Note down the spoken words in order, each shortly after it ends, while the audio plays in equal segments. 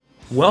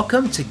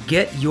Welcome to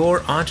Get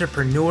Your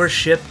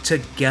Entrepreneurship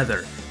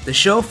Together, the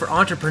show for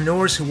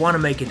entrepreneurs who want to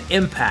make an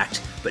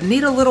impact but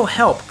need a little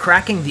help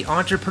cracking the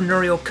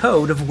entrepreneurial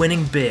code of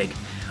winning big.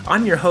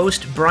 I'm your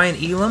host, Brian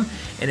Elam,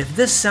 and if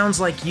this sounds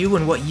like you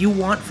and what you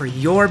want for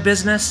your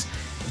business,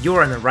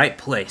 you're in the right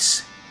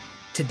place.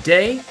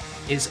 Today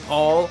is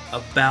all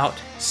about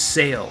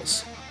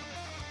sales.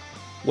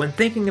 When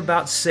thinking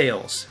about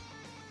sales,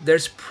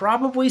 there's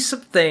probably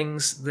some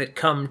things that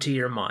come to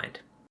your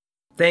mind.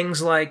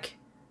 Things like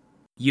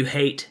you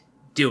hate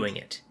doing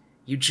it.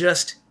 You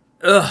just,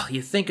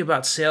 you think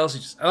about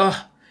sales,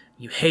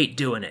 you hate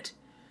doing it.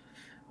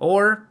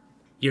 Or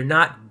you're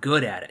not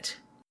good at it.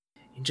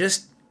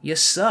 You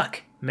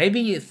suck. Maybe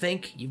you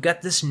think you've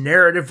got this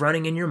narrative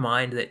running in your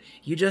mind that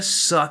you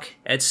just suck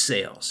at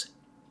sales.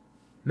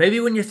 Maybe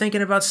when you're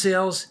thinking about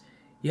sales,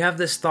 you have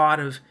this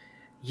thought of,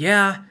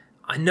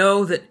 I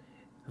know that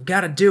I've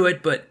got to do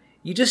it, but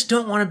you just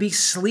don't want to be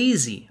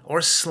sleazy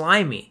or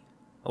slimy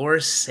or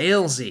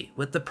salesy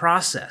with the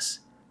process.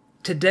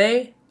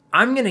 Today,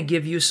 I'm going to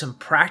give you some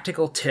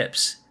practical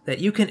tips that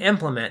you can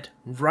implement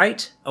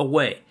right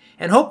away.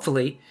 And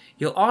hopefully,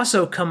 you'll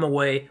also come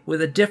away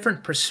with a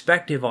different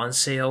perspective on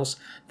sales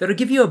that'll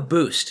give you a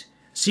boost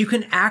so you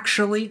can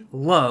actually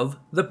love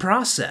the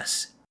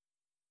process.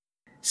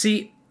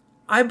 See,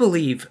 I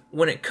believe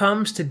when it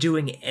comes to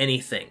doing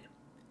anything,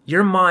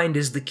 your mind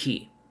is the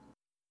key.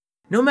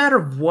 No matter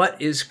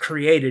what is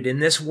created in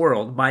this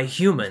world by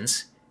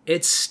humans,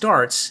 it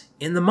starts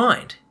in the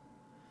mind.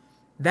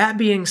 That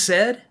being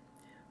said,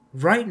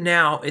 right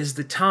now is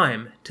the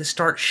time to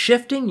start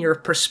shifting your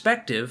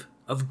perspective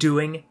of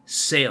doing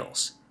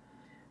sales.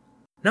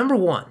 Number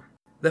one,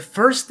 the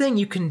first thing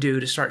you can do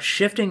to start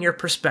shifting your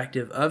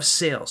perspective of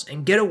sales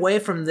and get away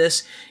from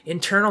this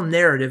internal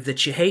narrative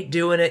that you hate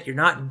doing it, you're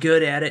not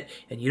good at it,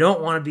 and you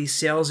don't want to be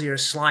salesy or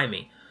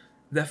slimy.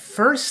 The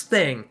first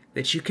thing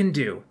that you can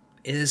do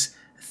is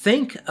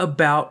think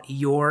about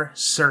your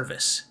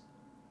service.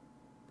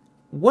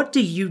 What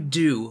do you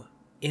do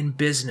in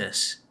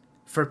business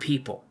for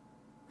people?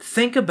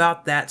 Think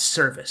about that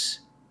service.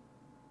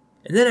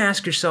 And then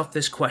ask yourself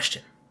this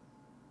question.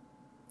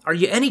 Are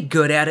you any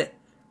good at it?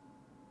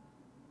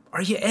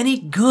 Are you any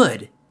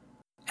good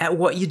at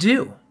what you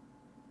do?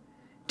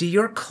 Do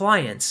your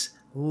clients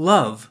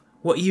love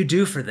what you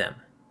do for them?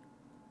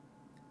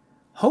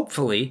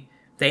 Hopefully,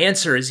 the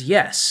answer is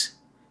yes.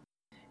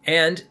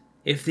 And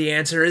if the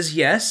answer is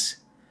yes,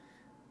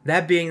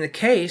 that being the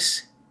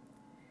case,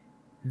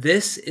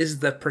 this is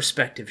the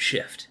perspective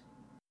shift.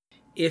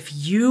 If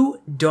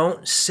you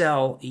don't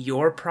sell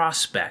your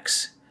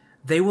prospects,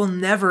 they will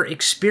never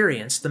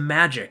experience the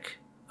magic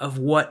of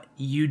what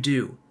you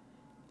do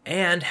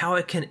and how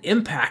it can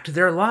impact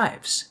their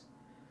lives.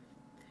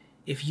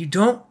 If you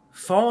don't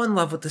fall in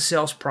love with the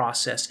sales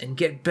process and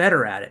get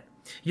better at it,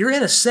 you're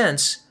in a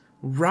sense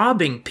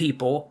robbing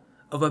people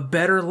of a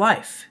better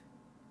life.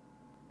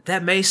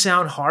 That may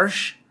sound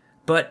harsh,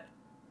 but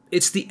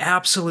it's the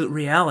absolute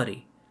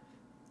reality.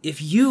 If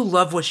you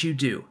love what you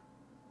do,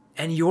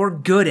 and you're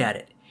good at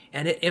it,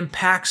 and it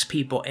impacts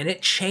people, and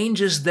it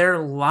changes their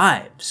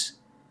lives,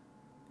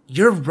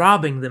 you're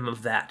robbing them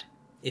of that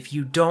if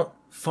you don't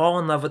fall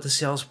in love with the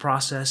sales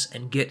process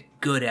and get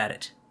good at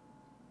it.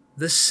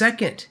 The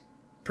second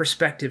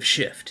perspective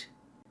shift,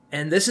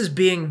 and this is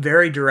being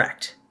very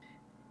direct,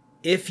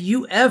 if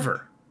you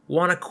ever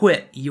want to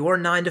quit your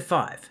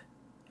 9-to-5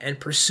 and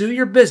pursue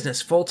your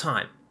business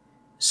full-time,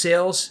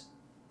 sales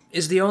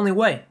is the only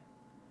way.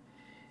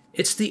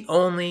 It's the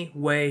only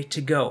way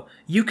to go.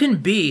 You can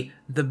be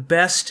the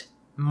best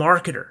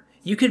marketer.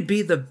 You could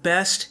be the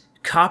best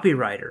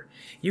copywriter.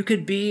 You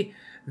could be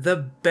the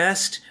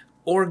best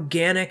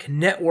organic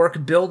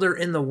network builder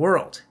in the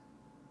world.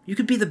 You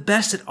could be the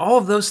best at all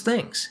of those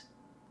things.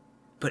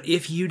 But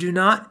if you do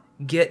not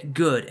get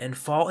good and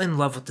fall in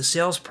love with the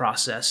sales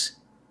process,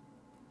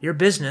 your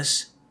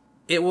business,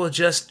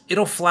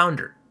 it'll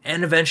flounder.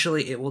 And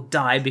eventually it will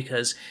die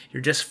because you're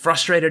just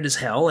frustrated as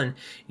hell and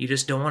you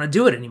just don't want to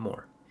do it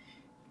anymore.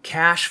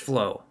 Cash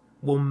flow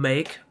will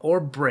make or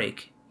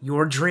break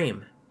your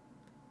dream.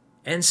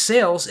 And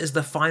sales is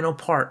the final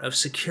part of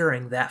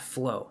securing that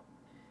flow.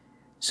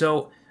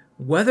 So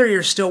whether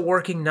you're still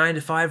working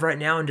 9-to-5 right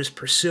now and just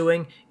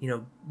pursuing,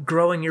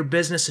 growing your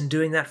business and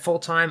doing that full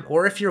time,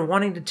 or if you're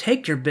wanting to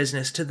take your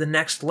business to the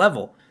next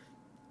level,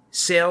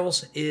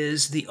 sales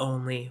is the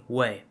only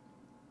way.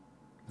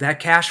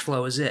 That cash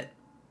flow is it.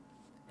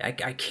 I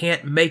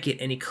can't make it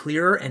any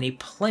clearer, any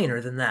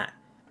plainer than that.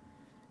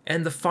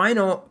 And the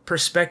final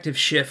perspective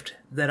shift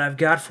that I've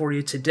got for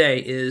you today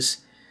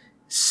is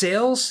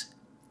sales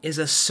is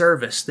a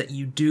service that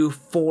you do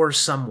for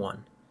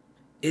someone.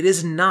 It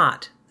is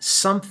not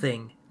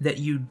something that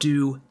you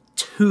do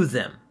to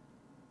them.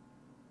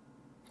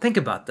 Think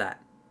about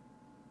that.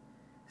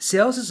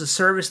 Sales is a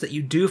service that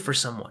you do for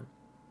someone.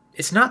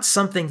 It's not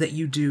something that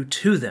you do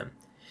to them.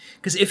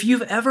 Because if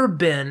you've ever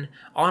been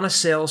on a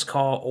sales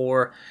call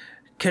or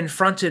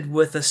confronted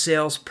with a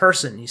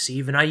salesperson. You see,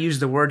 even I use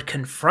the word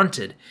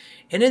confronted.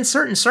 And in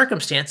certain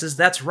circumstances,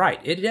 that's right.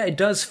 It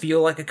does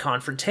feel like a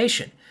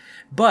confrontation.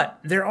 But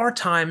there are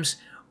times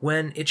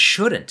when it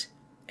shouldn't,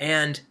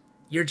 and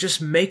you're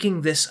just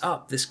making this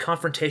up, this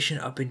confrontation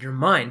up in your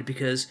mind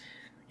because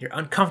you're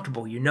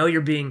uncomfortable. You know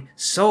you're being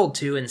sold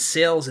to, and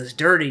sales is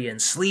dirty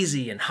and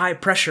sleazy and high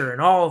pressure and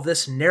all of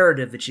this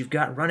narrative that you've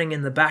got running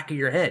in the back of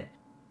your head.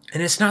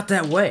 And it's not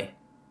that way.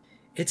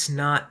 It's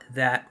not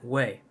that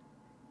way.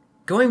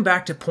 Going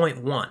back to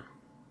point 1,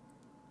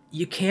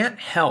 you can't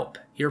help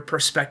your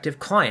prospective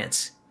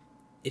clients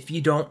if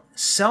you don't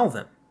sell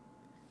them.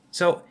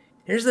 So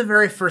here's the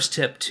very first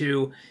tip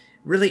to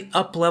really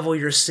up-level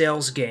your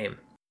sales game.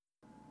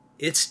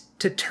 It's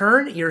to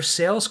turn your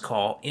sales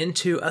call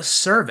into a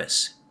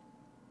service.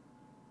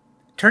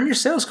 Turn your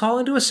sales call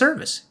into a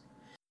service.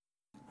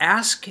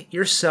 Ask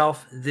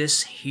yourself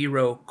this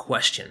hero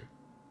question.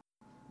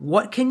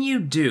 What can you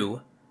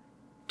do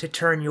to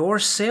turn your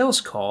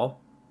sales call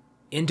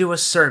into a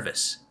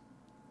service?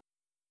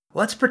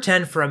 Let's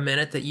pretend for a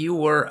minute that you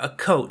were a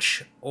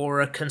coach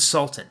or a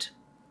consultant.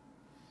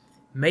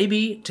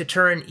 Maybe to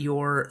turn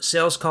your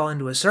sales call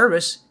into a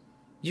service,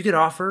 you could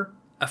offer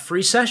a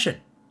free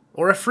session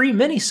or a free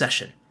mini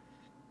session.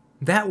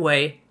 That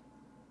way,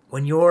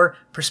 when your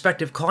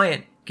prospective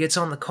client gets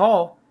on the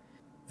call,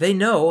 they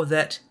know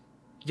that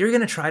you're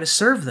going to try to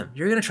serve them.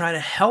 You're going to try to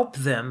help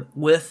them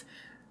with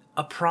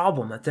a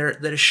problem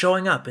that is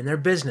showing up in their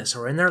business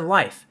or in their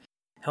life.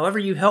 However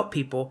you help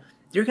people,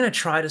 you're going to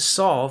try to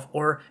solve,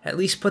 or at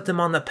least put them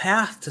on the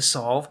path to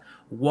solve,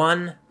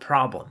 one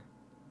problem.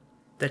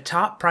 The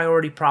top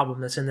priority problem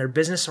that's in their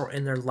business or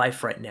in their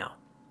life right now.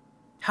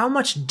 How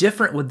much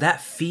different would that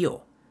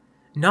feel?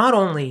 Not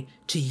only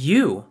to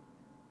you,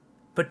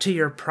 but to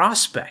your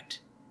prospect,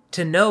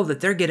 to know that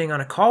they're getting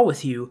on a call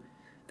with you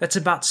that's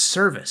about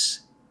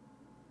service.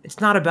 It's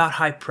not about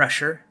high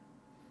pressure.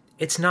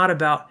 It's not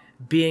about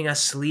being a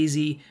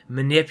sleazy,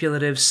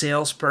 manipulative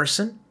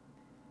salesperson.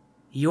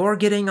 You're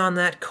getting on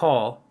that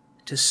call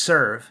to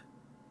serve,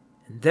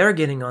 and they're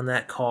getting on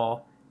that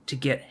call to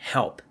get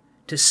help,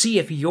 to see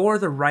if you're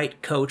the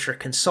right coach or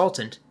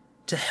consultant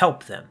to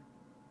help them.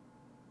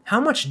 How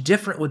much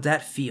different would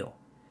that feel?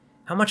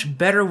 How much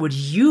better would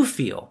you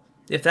feel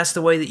if that's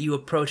the way that you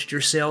approached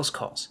your sales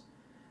calls?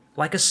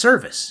 Like a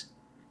service.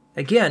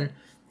 Again,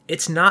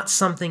 it's not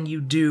something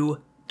you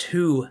do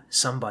to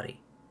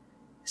somebody.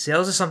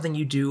 Sales is something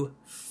you do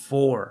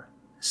for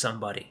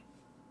somebody.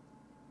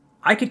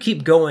 I could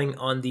keep going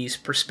on these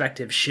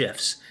perspective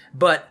shifts,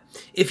 but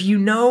if you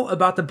know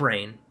about the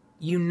brain,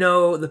 you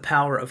know the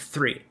power of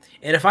 3.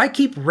 And if I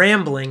keep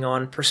rambling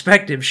on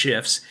perspective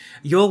shifts,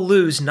 you'll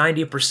lose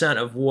 90%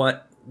 of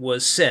what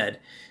was said.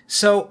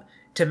 So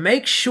to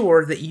make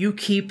sure that you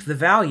keep the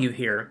value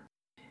here,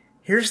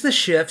 here's the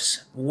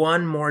shifts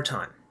one more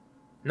time.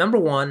 Number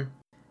 1,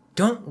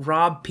 don't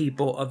rob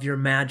people of your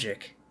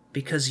magic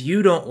because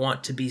you don't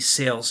want to be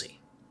salesy.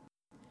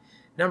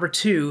 Number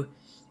 2,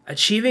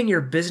 achieving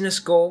your business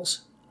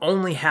goals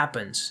only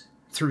happens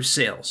through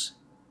sales.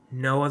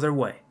 No other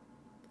way.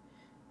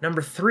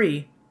 Number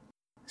 3,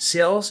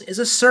 sales is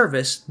a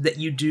service that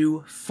you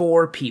do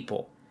for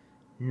people,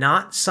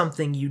 not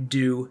something you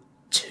do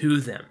to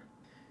them.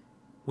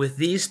 With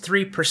these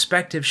 3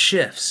 perspective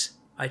shifts,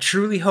 I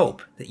truly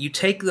hope that you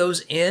take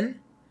those in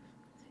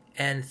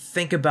and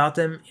think about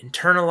them,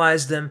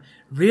 internalize them,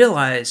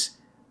 realize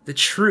the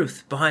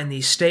truth behind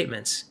these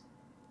statements,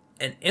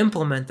 and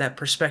implement that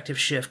perspective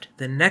shift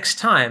the next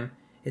time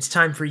it's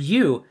time for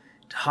you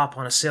to hop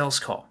on a sales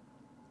call.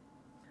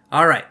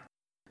 All right,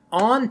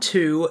 on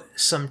to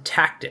some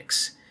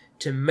tactics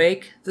to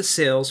make the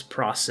sales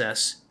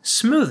process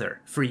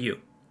smoother for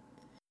you.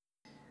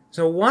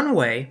 So one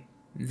way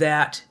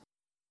that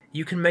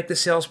you can make the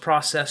sales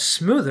process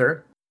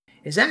smoother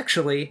is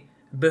actually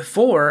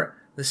before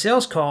the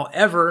sales call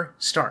ever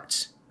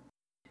starts.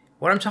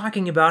 What I'm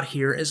talking about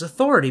here is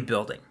authority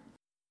building.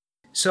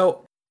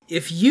 So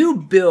if you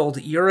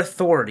build your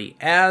authority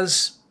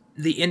as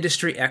the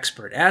industry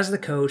expert, as the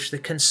coach, the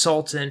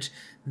consultant,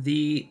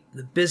 the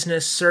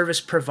business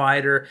service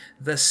provider,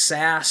 the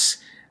SaaS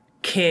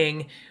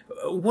king,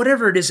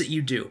 whatever it is that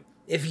you do,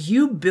 if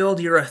you build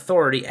your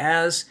authority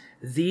as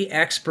the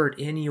expert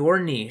in your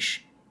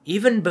niche,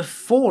 even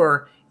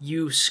before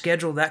you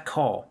schedule that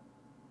call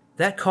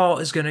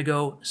is going to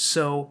go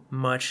so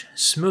much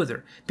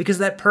smoother because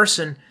that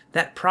person,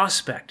 that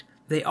prospect,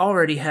 they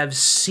already have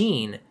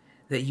seen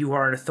that you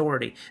are an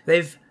authority.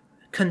 They've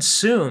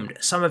consumed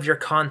some of your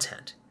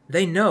content.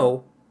 They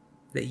know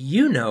that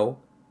you know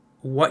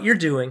what you're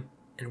doing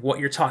and what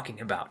you're talking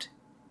about.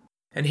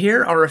 And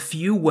here are a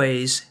few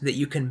ways that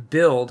you can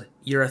build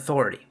your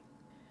authority.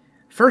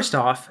 First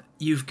off,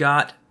 you've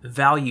got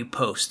value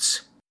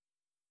posts.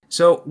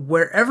 So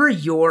wherever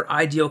your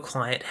ideal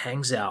client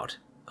hangs out,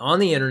 on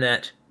the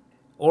internet,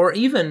 or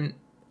even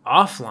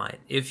offline,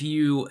 if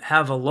you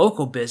have a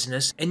local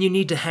business and you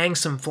need to hang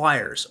some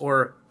flyers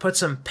or put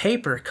some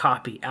paper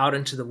copy out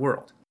into the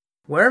world,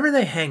 wherever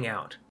they hang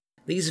out,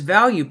 these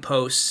value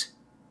posts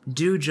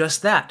do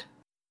just that.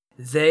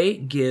 They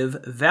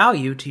give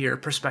value to your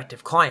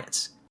prospective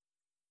clients.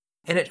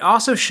 And it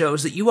also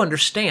shows that you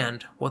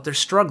understand what they're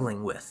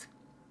struggling with.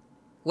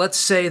 let's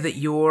say that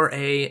you're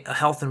a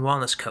health and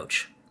wellness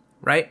coach,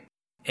 right?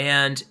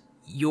 And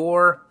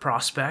your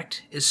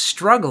prospect is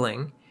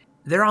struggling.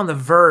 They're on the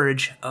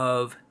verge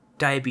of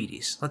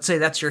diabetes. Let's say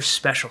that's your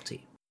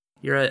specialty.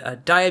 You're a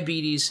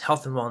diabetes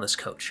health and wellness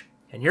coach,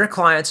 and your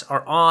clients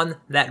are on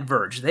that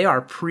verge. They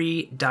are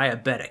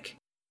pre-diabetic,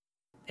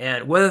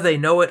 and whether they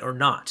know it or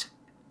not,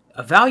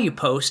 a value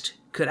post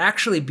could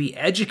actually be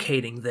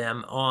educating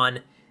them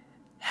on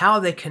how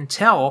they can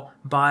tell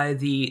by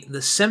the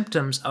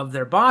symptoms of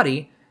their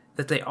body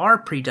that they are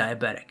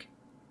pre-diabetic.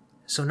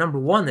 So number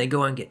one, they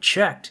go and get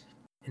checked.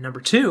 And number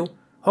two,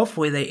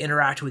 hopefully they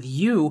interact with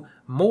you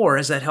more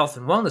as that health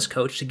and wellness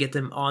coach to get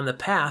them on the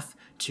path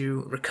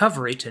to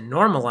recovery, to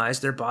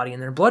normalize their body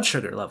and their blood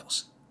sugar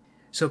levels.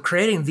 So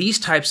creating these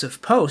types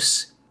of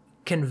posts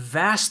can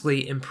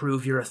vastly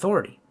improve your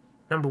authority.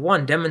 Number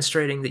one,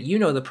 demonstrating that you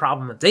know the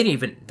problem that they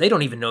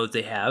don't even know that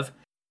they have.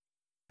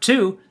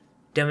 Two,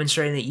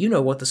 demonstrating that you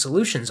know what the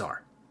solutions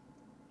are.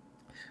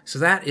 So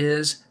that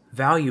is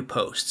value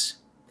posts.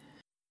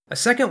 A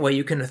second way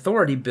you can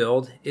authority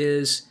build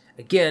is,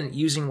 again,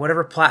 using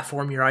whatever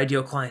platform your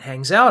ideal client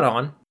hangs out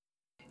on,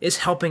 is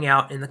helping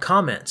out in the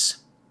comments.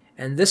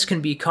 And this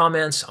can be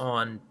comments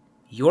on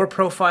your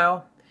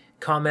profile,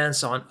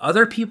 comments on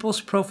other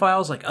people's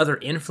profiles, like other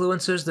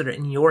influencers that are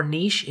in your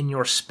niche, in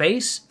your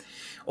space,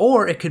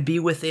 or it could be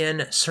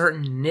within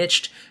certain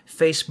niched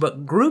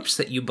Facebook groups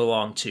that you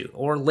belong to,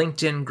 or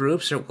LinkedIn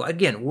groups, or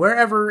again,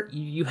 wherever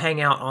you hang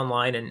out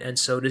online, and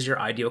so does your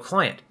ideal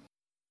client.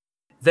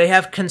 They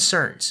have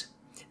concerns,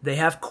 they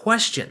have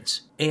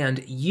questions,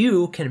 and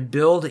you can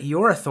build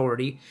your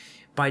authority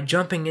by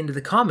jumping into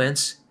the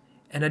comments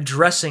and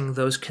addressing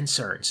those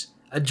concerns,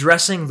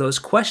 addressing those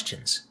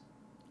questions.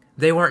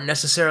 They weren't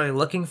necessarily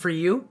looking for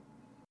you.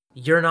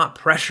 You're not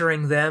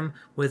pressuring them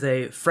with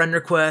a friend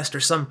request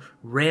or some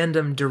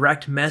random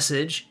direct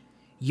message.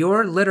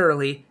 You're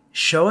literally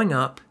showing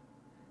up,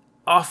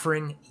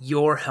 offering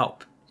your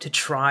help to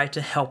try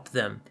to help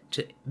them,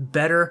 to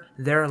better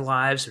their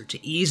lives or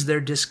to ease their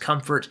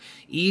discomfort,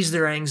 ease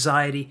their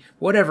anxiety,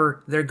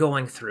 whatever they're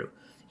going through.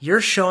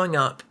 You're showing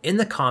up in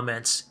the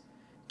comments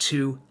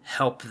to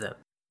help them.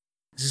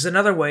 This is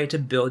another way to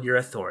build your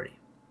authority.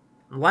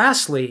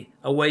 Lastly,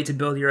 a way to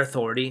build your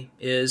authority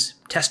is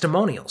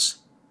testimonials.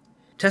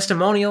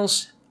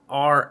 Testimonials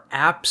are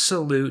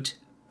absolute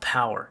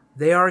power.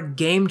 They are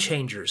game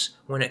changers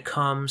when it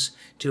comes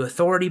to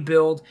authority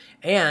build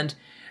and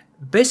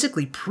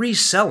basically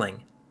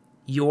pre-selling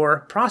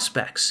your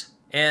prospects.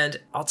 And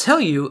I'll tell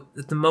you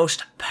that the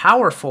most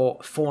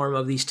powerful form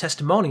of these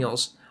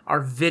testimonials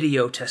are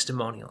video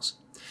testimonials.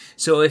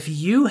 So if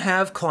you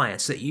have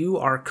clients that you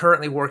are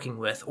currently working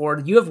with or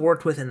you have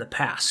worked with in the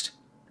past,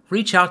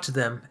 reach out to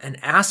them and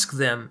ask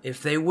them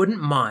if they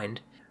wouldn't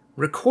mind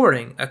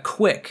recording a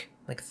quick,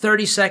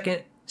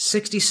 30-second,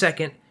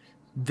 60-second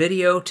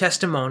video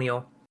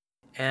testimonial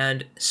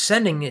and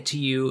sending it to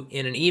you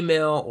in an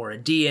email or a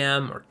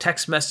DM or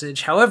text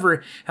message,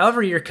 however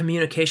your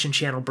communication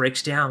channel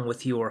breaks down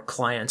with your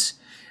clients,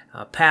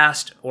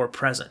 past or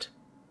present.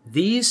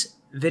 These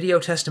video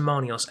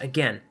testimonials,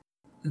 again,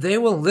 they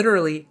will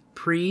literally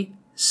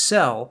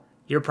pre-sell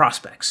your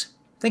prospects.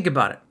 Think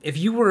about it. If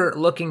you were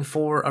looking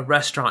for a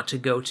restaurant to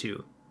go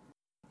to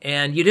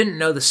and you didn't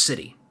know the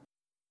city,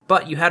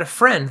 but you had a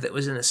friend that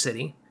was in the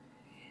city,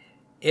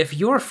 if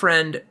your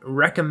friend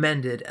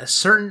recommended a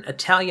certain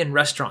Italian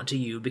restaurant to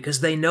you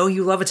because they know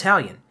you love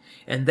Italian,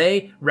 and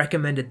they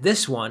recommended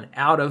this one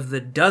out of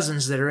the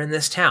dozens that are in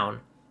this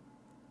town,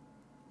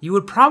 you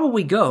would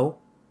probably go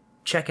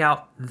check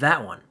out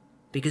that one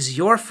because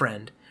your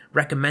friend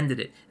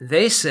recommended it.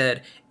 They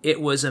said it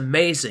was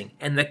amazing.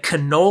 And the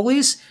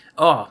cannolis,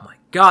 oh my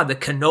God, the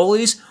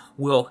cannolis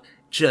will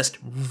just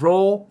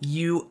roll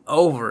you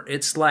over.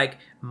 It's like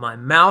my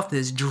mouth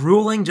is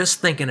drooling just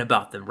thinking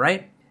about them,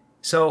 right?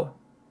 So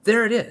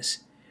there it is.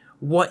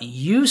 What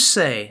you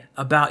say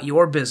about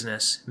your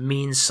business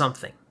means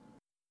something.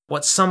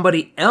 What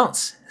somebody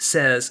else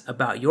says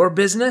about your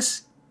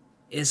business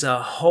is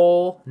a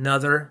whole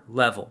nother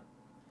level.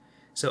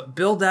 So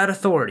build that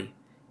authority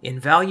in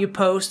value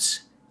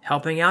posts,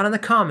 helping out in the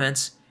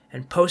comments,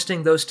 and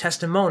posting those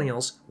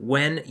testimonials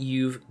when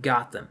you've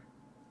got them.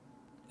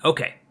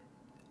 Okay,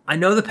 I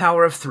know the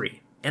power of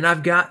 3, and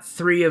I've got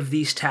 3 of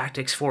these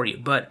tactics for you,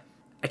 but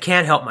I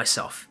can't help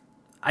myself.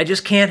 I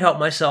just can't help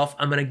myself.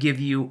 I'm going to give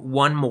you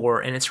one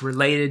more, and it's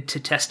related to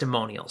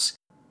testimonials.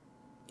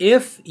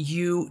 If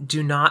you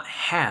do not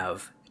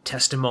have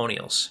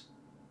testimonials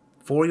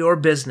for your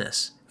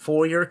business,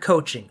 for your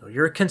coaching or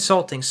your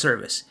consulting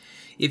service,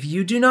 if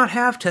you do not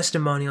have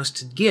testimonials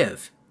to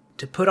give,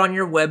 to put on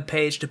your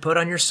webpage, to put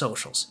on your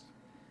socials,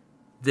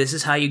 this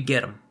is how you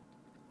get them.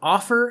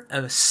 Offer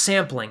a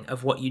sampling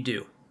of what you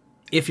do.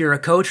 If you're a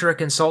coach or a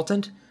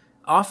consultant,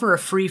 offer a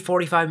free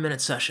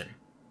 45-minute session.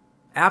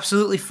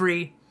 Absolutely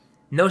free,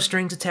 no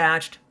strings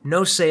attached,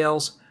 no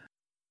sales.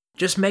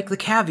 Just make the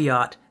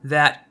caveat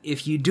that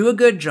if you do a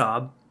good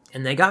job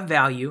and they got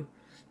value,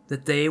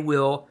 that they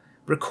will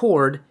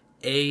record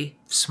a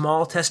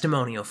small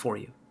testimonial for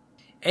you.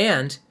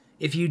 And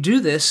If you do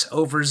this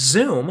over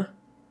Zoom,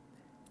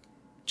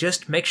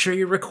 just make sure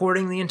you're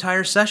recording the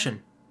entire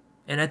session.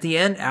 And at the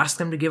end, ask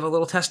them to give a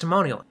little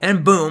testimonial.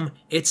 And boom,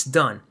 it's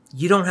done.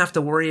 You don't have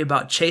to worry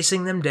about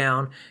chasing them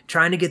down,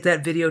 trying to get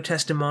that video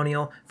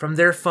testimonial from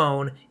their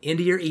phone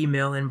into your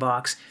email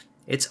inbox.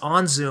 It's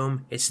on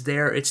Zoom, it's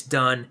there, it's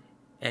done,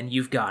 and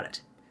you've got it.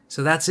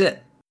 So that's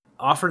it.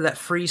 Offer that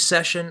free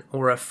session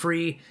or a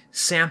free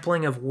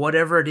sampling of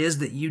whatever it is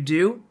that you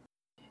do,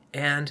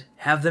 and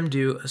have them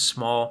do a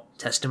small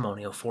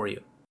testimonial for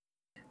you.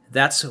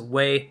 That's a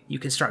way you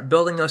can start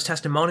building those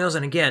testimonials,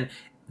 and again,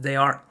 they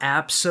are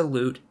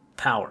absolute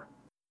power.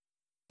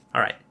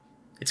 All right,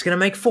 it's going to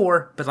make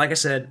 4, but like I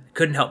said,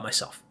 couldn't help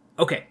myself.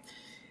 Okay,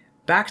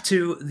 back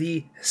to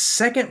the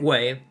second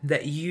way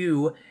that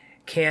you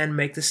can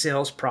make the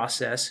sales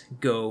process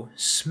go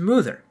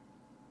smoother.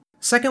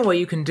 Second way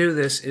you can do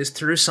this is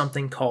through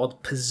something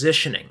called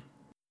positioning.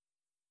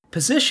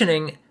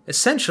 Positioning,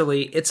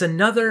 essentially, it's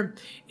another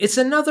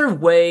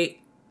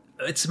way.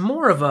 It's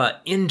more of an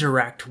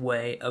indirect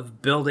way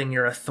of building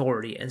your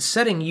authority and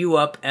setting you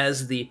up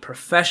as the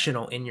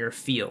professional in your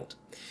field.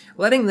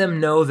 Letting them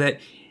know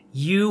that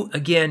you're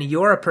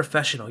a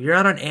professional. You're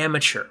not an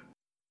amateur.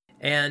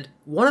 And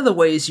one of the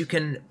ways you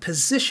can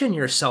position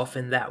yourself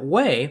in that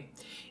way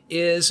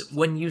is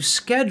when you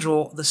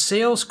schedule the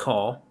sales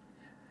call,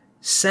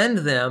 send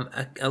them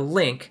a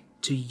link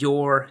to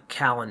your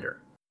calendar.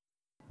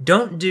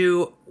 Don't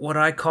do what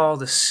I call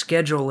the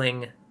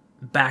scheduling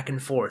back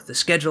and forth, the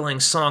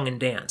scheduling song and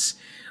dance.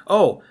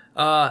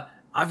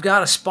 I've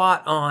got a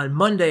spot on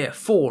Monday at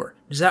 4.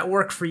 Does that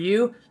work for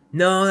you?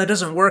 No, that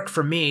doesn't work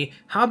for me.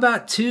 How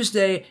about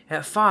Tuesday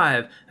at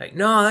 5?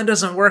 No, that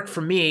doesn't work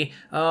for me.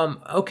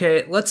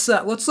 Okay, let's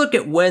look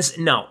at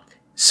Wednesday. No,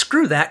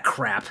 screw that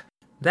crap.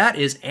 That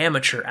is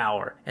amateur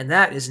hour, and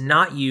that is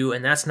not you,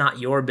 and that's not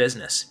your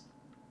business.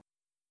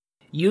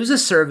 Use a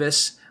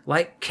service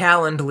like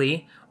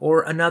Calendly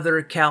or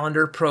another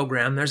calendar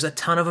program. There's a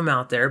ton of them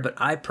out there, but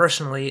I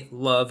personally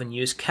love and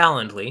use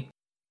Calendly.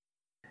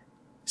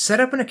 Set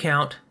up an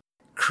account,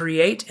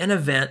 create an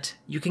event.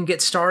 You can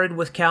get started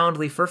with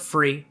Calendly for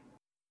free.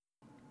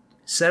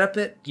 Set up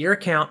your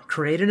account,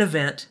 create an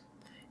event,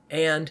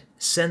 and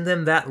send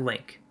them that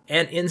link.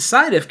 And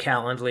inside of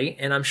Calendly,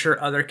 and I'm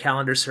sure other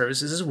calendar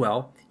services as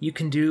well, you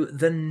can do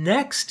the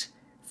next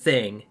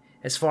thing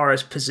as far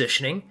as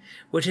positioning,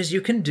 which is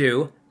you can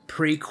do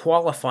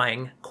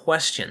pre-qualifying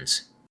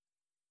questions.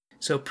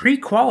 So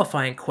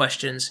pre-qualifying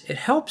questions, it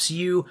helps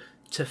you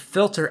to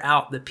filter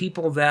out the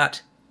people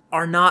that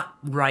are not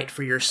right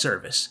for your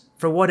service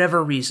for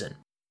whatever reason.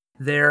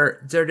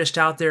 They're just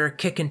out there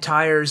kicking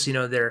tires,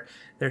 they're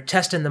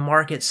testing the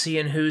market,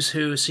 seeing who's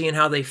who, seeing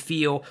how they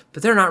feel,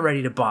 but they're not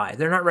ready to buy.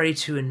 They're not ready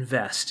to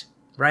invest,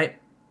 right?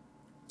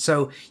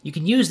 So you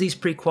can use these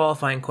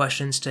pre-qualifying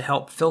questions to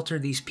help filter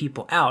these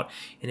people out.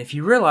 And if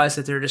you realize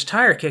that they're just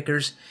tire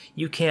kickers,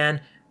 you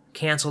can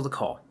cancel the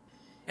call.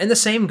 And the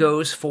same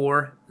goes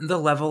for the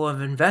level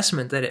of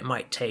investment that it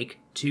might take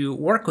to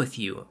work with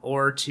you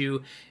or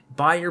to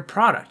buy your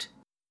product.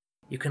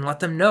 You can let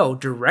them know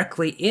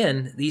directly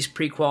in these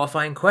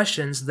pre-qualifying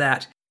questions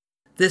that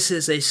this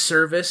is a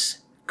service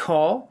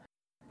call,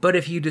 but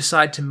if you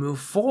decide to move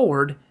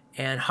forward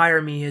and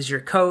hire me as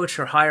your coach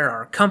or hire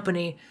our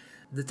company,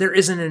 that there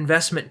is an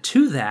investment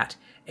to that,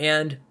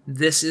 and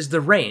this is the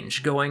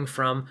range going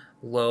from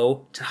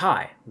low to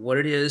high, what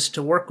it is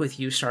to work with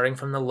you starting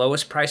from the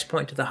lowest price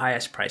point to the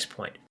highest price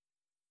point.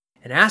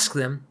 And ask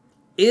them,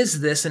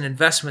 is this an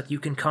investment you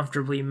can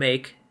comfortably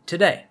make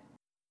today?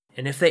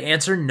 And if they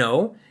answer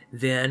no,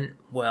 then,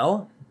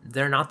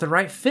 they're not the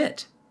right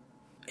fit.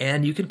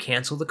 And you can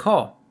cancel the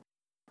call.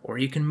 Or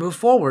you can move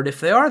forward if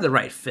they are the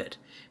right fit.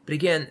 But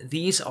again,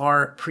 these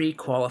are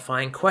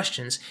pre-qualifying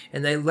questions,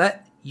 and they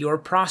let your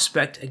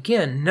prospect,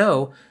 again,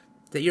 know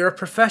that you're a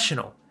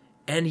professional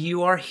and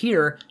you are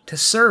here to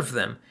serve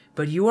them,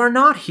 but you are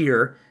not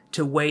here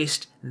to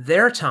waste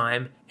their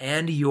time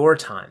and your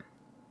time.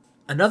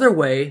 Another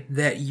way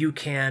that you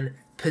can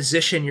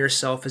position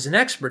yourself as an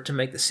expert to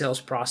make the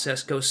sales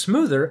process go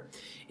smoother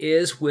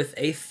is with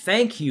a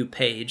thank you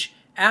page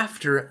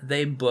after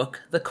they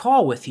book the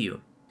call with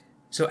you.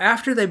 So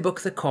after they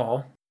book the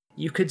call,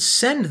 you could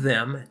send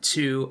them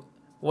to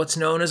what's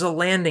known as a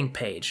landing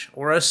page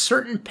or a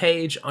certain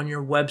page on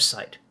your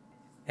website.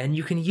 And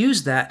you can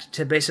use that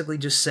to basically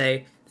just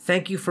say,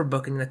 thank you for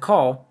booking the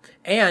call,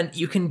 and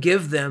you can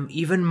give them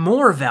even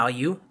more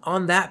value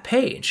on that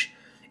page,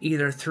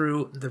 either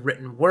through the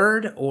written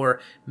word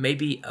or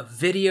maybe a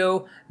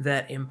video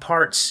that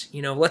imparts,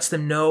 lets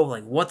them know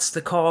what's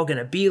the call going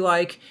to be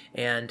like,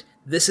 and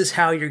this is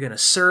how you're going to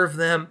serve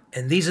them,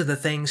 and these are the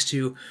things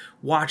to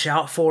watch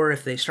out for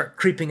if they start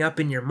creeping up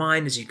in your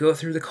mind as you go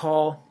through the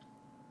call.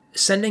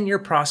 Sending your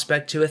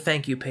prospect to a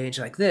thank you page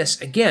like this,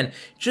 again,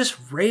 just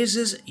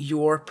raises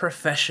your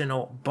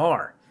professional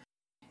bar.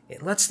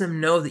 It lets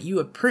them know that you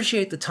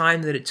appreciate the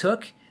time that it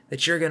took,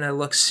 that you're going to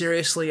look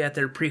seriously at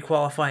their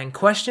pre-qualifying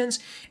questions,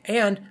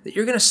 and that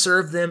you're going to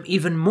serve them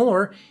even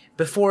more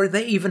before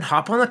they even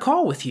hop on the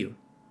call with you.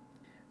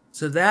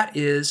 So that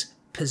is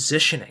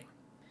positioning.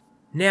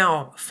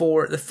 Now,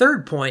 for the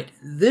third point,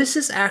 this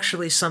is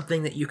actually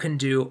something that you can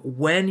do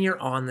when you're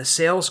on the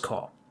sales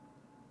call.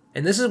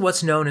 And this is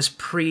what's known as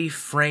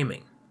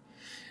pre-framing.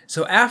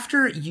 So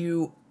after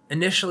you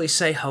initially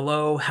say,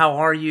 hello, how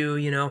are you,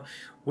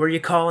 where are you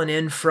calling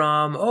in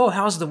from? Oh,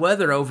 how's the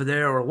weather over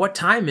there? Or what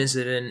time is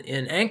it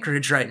in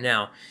Anchorage right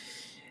now?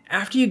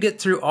 After you get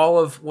through all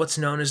of what's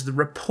known as the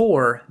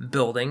rapport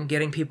building,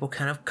 getting people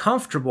kind of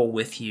comfortable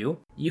with you,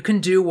 you can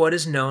do what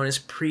is known as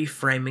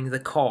pre-framing the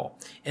call.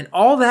 And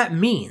all that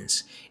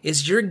means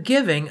is you're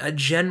giving a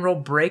general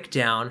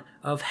breakdown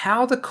of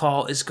how the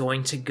call is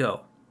going to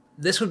go.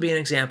 This would be an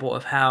example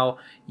of how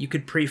you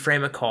could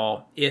pre-frame a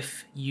call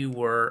if you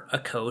were a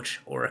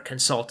coach or a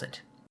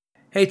consultant.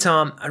 Hey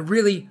Tom, I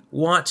really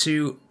want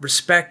to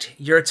respect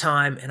your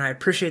time, and I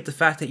appreciate the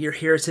fact that you're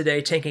here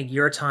today, taking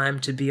your time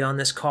to be on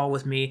this call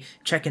with me,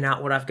 checking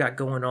out what I've got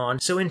going on.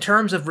 So in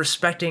terms of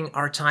respecting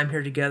our time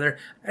here together,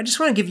 I just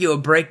want to give you a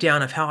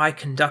breakdown of how I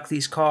conduct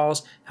these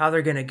calls, how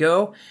they're going to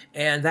go,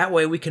 and that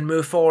way we can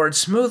move forward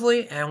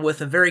smoothly and with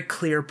a very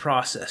clear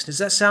process. Does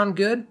that sound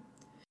good?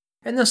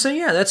 And they'll say,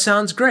 yeah, that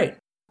sounds great.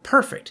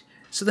 Perfect.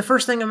 So the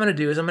first thing I'm going to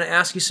do is I'm going to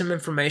ask you some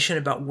information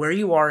about where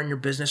you are in your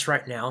business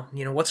right now,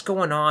 what's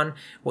going on,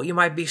 what you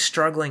might be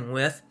struggling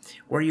with,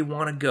 where you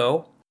want to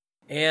go.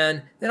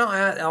 And then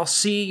I'll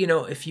see,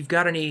 if you've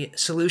got any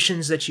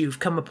solutions that you've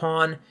come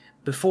upon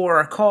before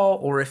our call,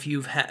 or if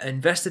you've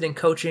invested in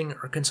coaching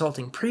or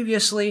consulting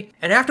previously.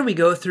 And after we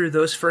go through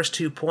those first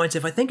 2 points,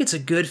 if I think it's a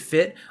good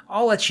fit,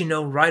 I'll let you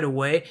know right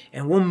away,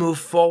 and we'll move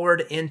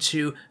forward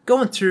into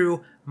going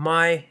through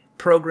my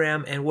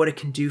program and what it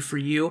can do for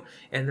you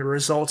and the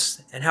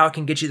results and how it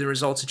can get you the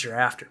results that you're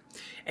after.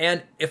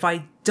 And if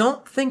I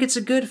don't think it's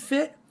a good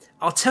fit,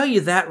 I'll tell you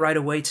that right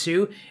away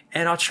too,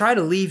 and I'll try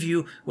to leave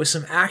you with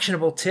some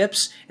actionable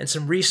tips and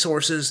some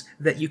resources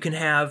that you can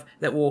have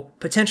that will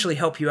potentially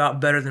help you out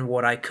better than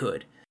what I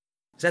could.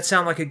 Does that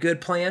sound like a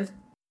good plan?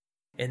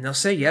 And they'll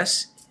say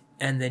yes,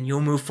 and then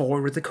you'll move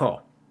forward with the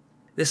call.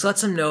 This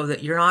lets them know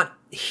that you're not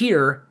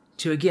here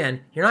to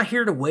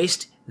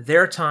waste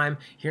their time.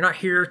 You're not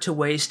here to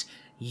waste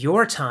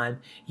your time.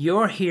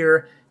 You're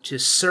here to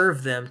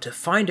serve them, to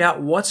find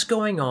out what's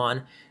going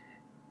on,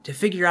 to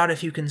figure out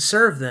if you can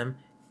serve them.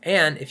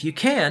 And if you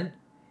can,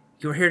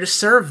 you're here to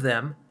serve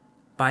them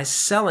by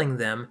selling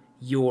them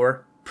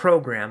your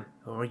program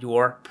or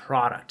your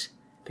product.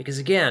 Because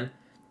again,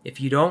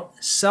 if you don't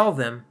sell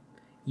them,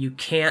 you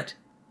can't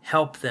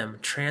help them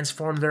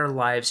transform their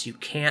lives. You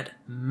can't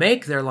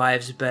make their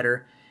lives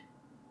better,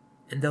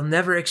 and they'll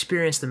never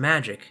experience the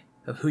magic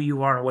of who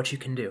you are and what you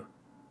can do.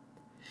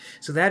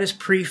 So that is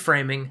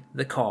pre-framing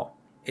the call.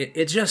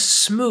 It just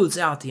smooths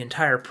out the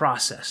entire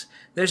process.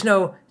 There's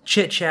no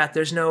chit-chat.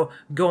 There's no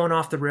going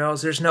off the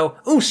rails. There's no,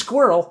 ooh,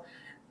 squirrel.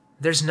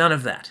 There's none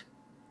of that.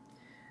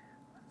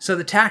 So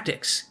the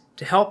tactics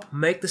to help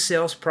make the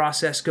sales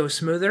process go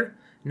smoother.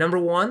 Number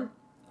 1,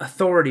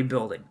 authority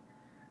building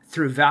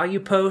through value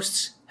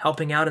posts,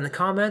 helping out in the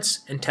comments,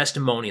 and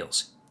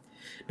testimonials.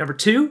 Number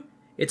 2,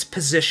 it's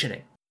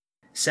positioning.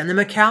 Send them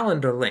a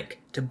calendar link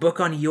to book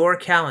on your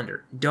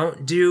calendar.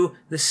 Don't do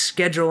the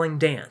scheduling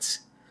dance.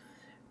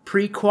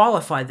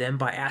 Pre-qualify them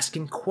by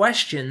asking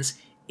questions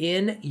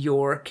in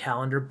your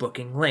calendar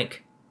booking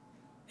link.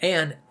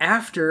 And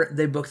after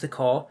they book the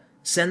call,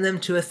 send them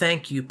to a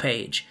thank you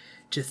page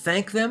to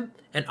thank them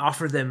and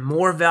offer them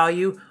more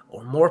value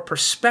or more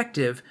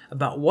perspective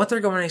about what they're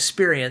going to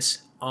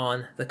experience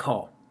on the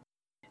call.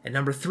 And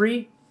number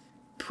 3,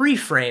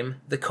 pre-frame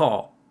the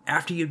call.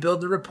 After you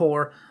build the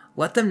rapport,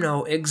 let them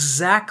know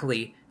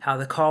exactly how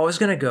the call is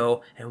going to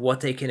go and what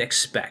they can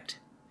expect.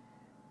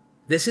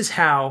 This is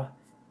how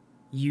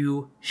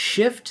you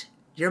shift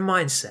your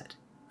mindset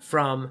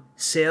from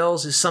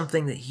sales is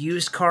something that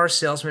used car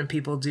salesman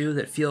people do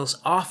that feels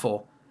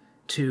awful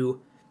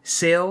to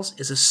sales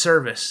is a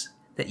service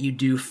that you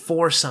do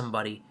for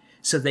somebody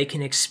so they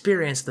can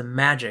experience the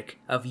magic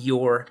of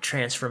your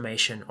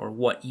transformation or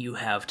what you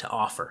have to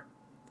offer.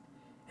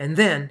 And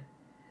then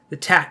the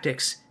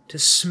tactics to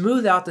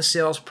smooth out the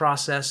sales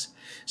process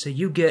so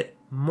you get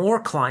more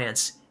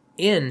clients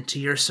into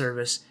your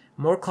service,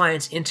 more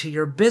clients into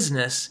your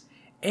business,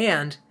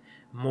 and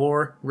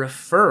more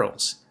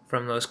referrals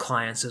from those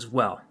clients as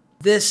well.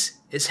 This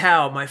is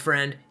how, my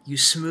friend, you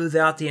smooth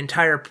out the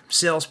entire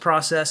sales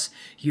process,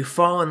 you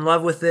fall in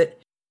love with it,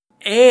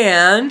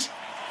 and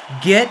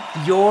get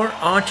your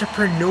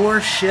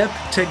entrepreneurship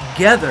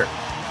together.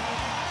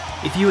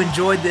 If you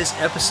enjoyed this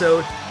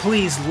episode,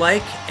 please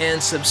like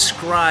and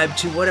subscribe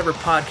to whatever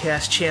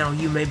podcast channel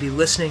you may be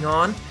listening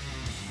on.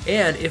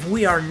 And if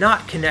we are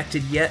not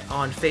connected yet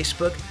on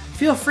Facebook,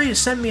 feel free to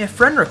send me a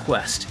friend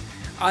request.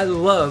 I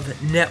love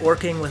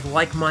networking with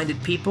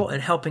like-minded people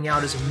and helping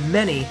out as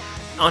many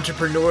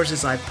entrepreneurs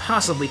as I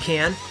possibly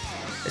can,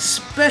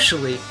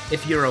 especially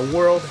if you're a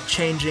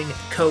world-changing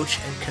coach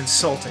and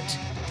consultant.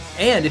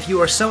 And if you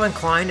are so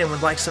inclined and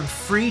would like some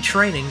free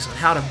trainings on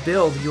how to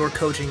build your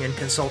coaching and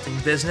consulting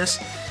business,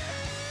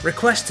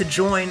 request to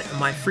join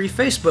my free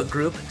Facebook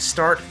group,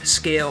 Start,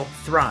 Scale,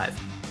 Thrive.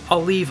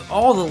 I'll leave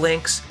all the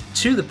links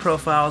to the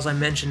profiles I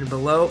mentioned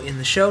below in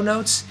the show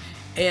notes,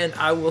 and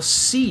I will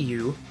see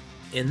you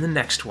in the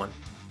next one.